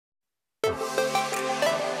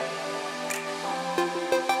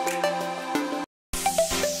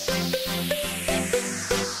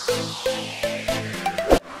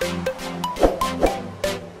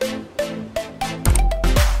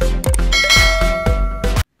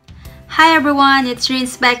Hi everyone, it's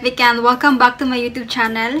Rin's back and welcome back to my YouTube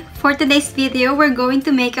channel. For today's video, we're going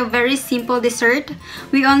to make a very simple dessert.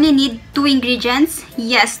 We only need 2 ingredients.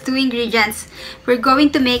 Yes, 2 ingredients. We're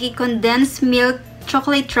going to make a condensed milk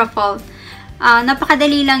chocolate truffle.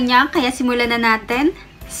 Napakadali lang niya, kaya simulan na natin.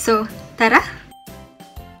 So, tara!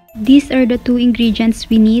 These are the 2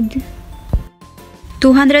 ingredients we need.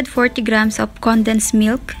 240 grams of condensed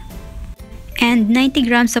milk and 90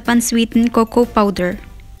 grams of unsweetened cocoa powder.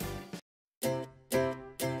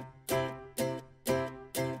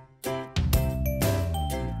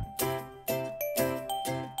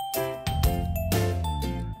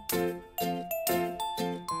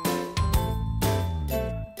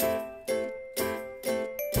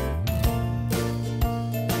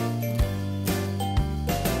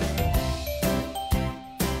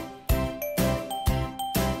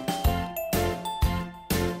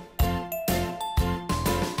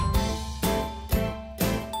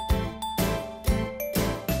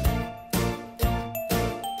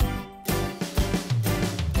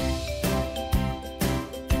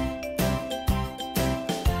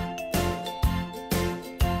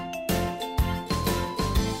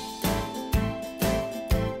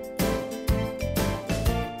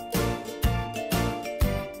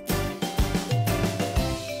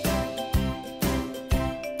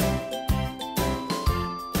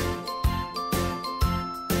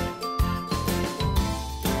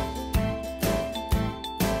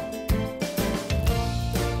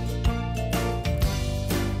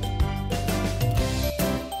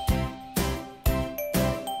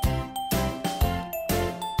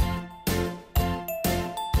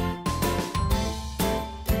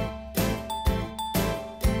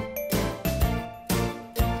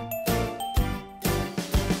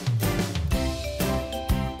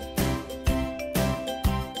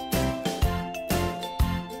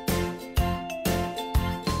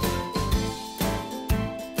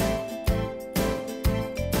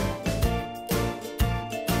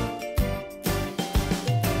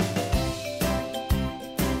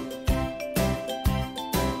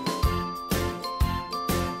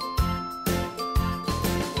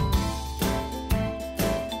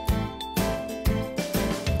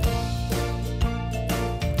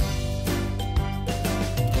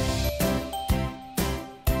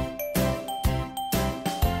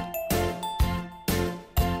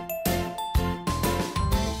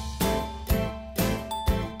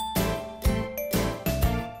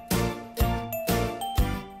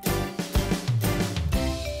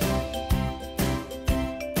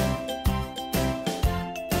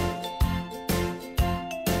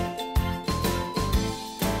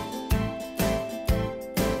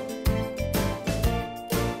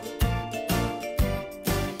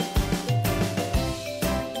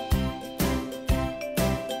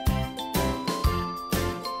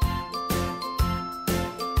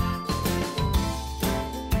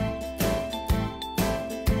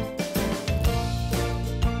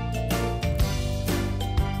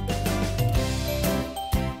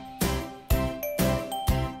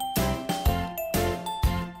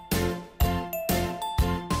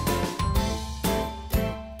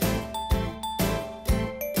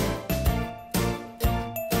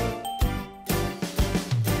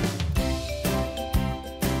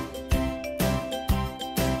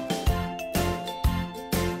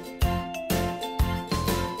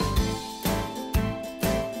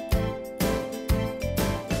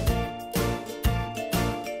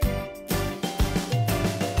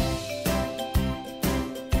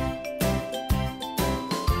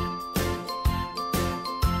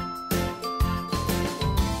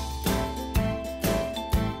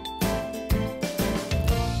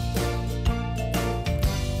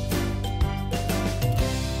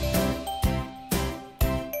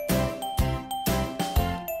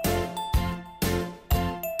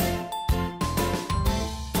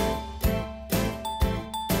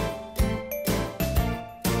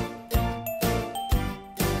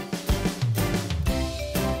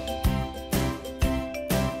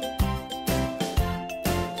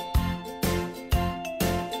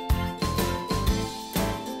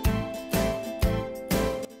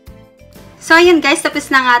 So, ayun guys,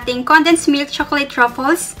 tapos na ang ating condensed milk chocolate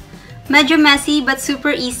truffles. Medyo messy but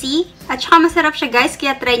super easy. At saka masarap siya guys,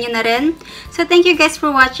 kaya try nyo na rin. So, thank you guys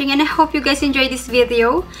for watching and I hope you guys enjoyed this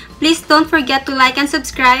video. Please don't forget to like and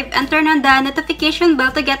subscribe and turn on the notification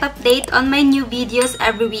bell to get update on my new videos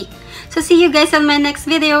every week. So, see you guys on my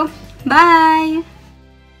next video. Bye!